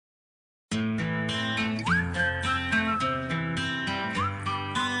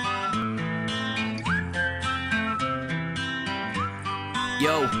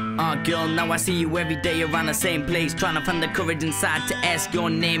Yo, girl, now I see you every day around the same place, trying to find the courage inside to ask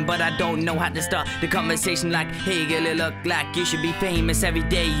your name, but I don't know how to start the conversation. Like, hey girl, you look like you should be famous every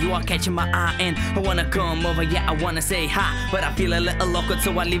day. You are catching my eye and I wanna come over, yeah, I wanna say hi, but I feel a little awkward,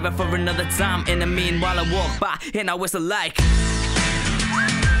 so I leave it for another time. In the meanwhile, I walk by and I whistle like,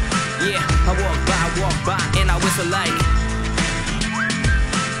 yeah, I walk by and I whistle like,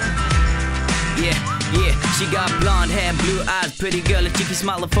 yeah, she got blonde hair, blue eyes, pretty girl, a cheeky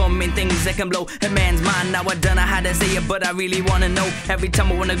smile, for main things that can blow a man's mind. Now I don't know how to say it, but I really wanna know. Every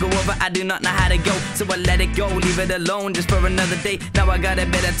time I wanna go over, I do not know how to go, so I let it go, leave it alone just for another day. Now I got a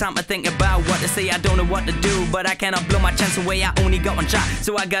bit of time to think about what to say. I don't know what to do, but I cannot blow my chance away. I only got one shot,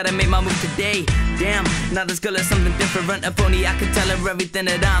 so I gotta make my move today. Damn, now this girl is something different. If only I could tell her everything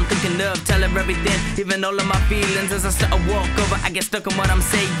that I'm thinking of, tell her everything, even all of my feelings. As I start to walk over, I get stuck on what I'm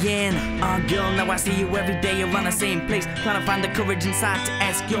saying. Girl, now I see you every day around the same place, trying to find the courage inside to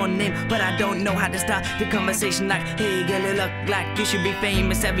ask your name, but I don't know how to start the conversation. Like, hey girl, you look like you should be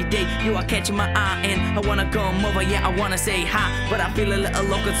famous every day. You are catching my eye and I wanna come over, yeah, I wanna say hi, but I feel a little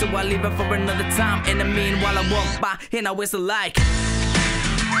local, so I leave it for another time. In the meanwhile, I walk by and I whistle like, I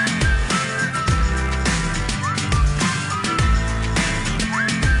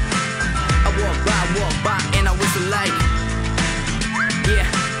walk by and I whistle like, yeah,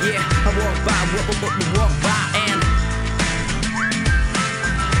 I walk by and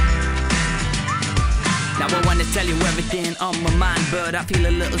now I wanna tell you everything on my mind, but I feel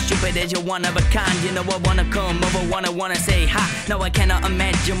a little stupid as you're one of a kind. You know I wanna come over, wanna say hi. Now I cannot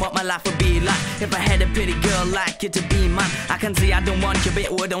imagine what my life would be like if I had a pretty girl like you to be mine. I can say I don't want you, but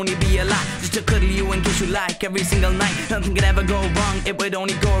it would only be a lie, just to cuddle you and kiss you like every single night. Nothing could ever go wrong, it would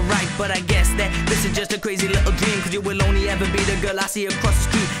only go right, but I guess that this is just a crazy little dream, cause you will only ever be the girl I see across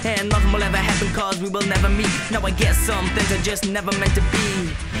the street, and nothing will ever happen cause we will never meet. Now I guess some things are just never meant to be.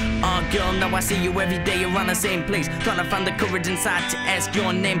 Girl, now I see you every day around the same place, trying to find the courage inside to ask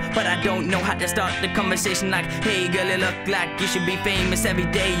your name, but I don't know how to start the conversation. Like, hey girl, you look like you should be famous every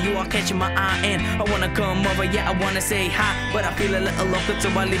day. You are catching my eye and I wanna come over, yeah, I wanna say hi, but I feel a little awkward, so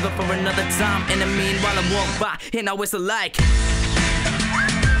I leave it for another time. In the meanwhile, I walk by and I whistle like,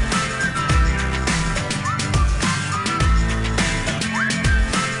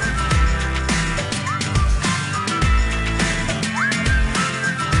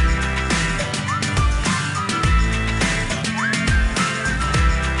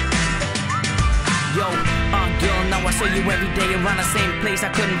 girl, now I saw you every day around the same place. I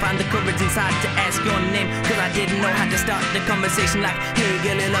couldn't find the courage inside to ask your name, cause I didn't know how to start the conversation. Like, hey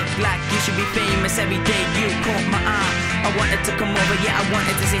girl, you look like you should be famous every day. You caught my eye, I wanted to come over, yeah, I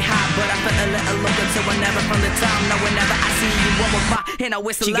wanted to say hi, but I felt a little local, so whenever from the time, now whenever I see you, I walk by and I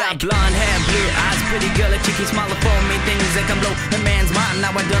whistle like, she got blonde hair, blue eyes, pretty girl, a cheeky smile, for me things that can blow a man's mind.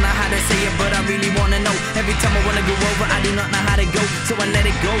 Now I don't know how to say it, but I really wanna know. Every time I wanna go over, I do not know how to go, so I let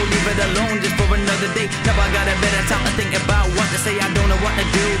it go, leave it alone just for another day. Now I got a better time to think about what to say. I don't know what to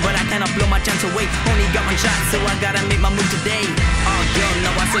do, but I cannot blow my chance away. Only got one shot, so I gotta make my move today. Girl,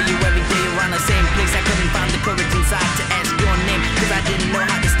 now I saw you every day around the same place. I couldn't find the courage inside to ask your name, cause I didn't know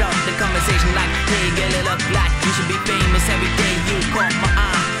how to start the conversation. Like, hey girl, you look like you should be famous every day. You caught my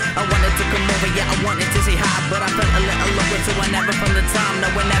eye, I wanted to come over, yeah, I wanted to say hi, but I felt a little awkward, so whenever from the time,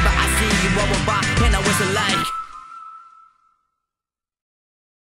 now whenever I see you, I walk by and I whistle like.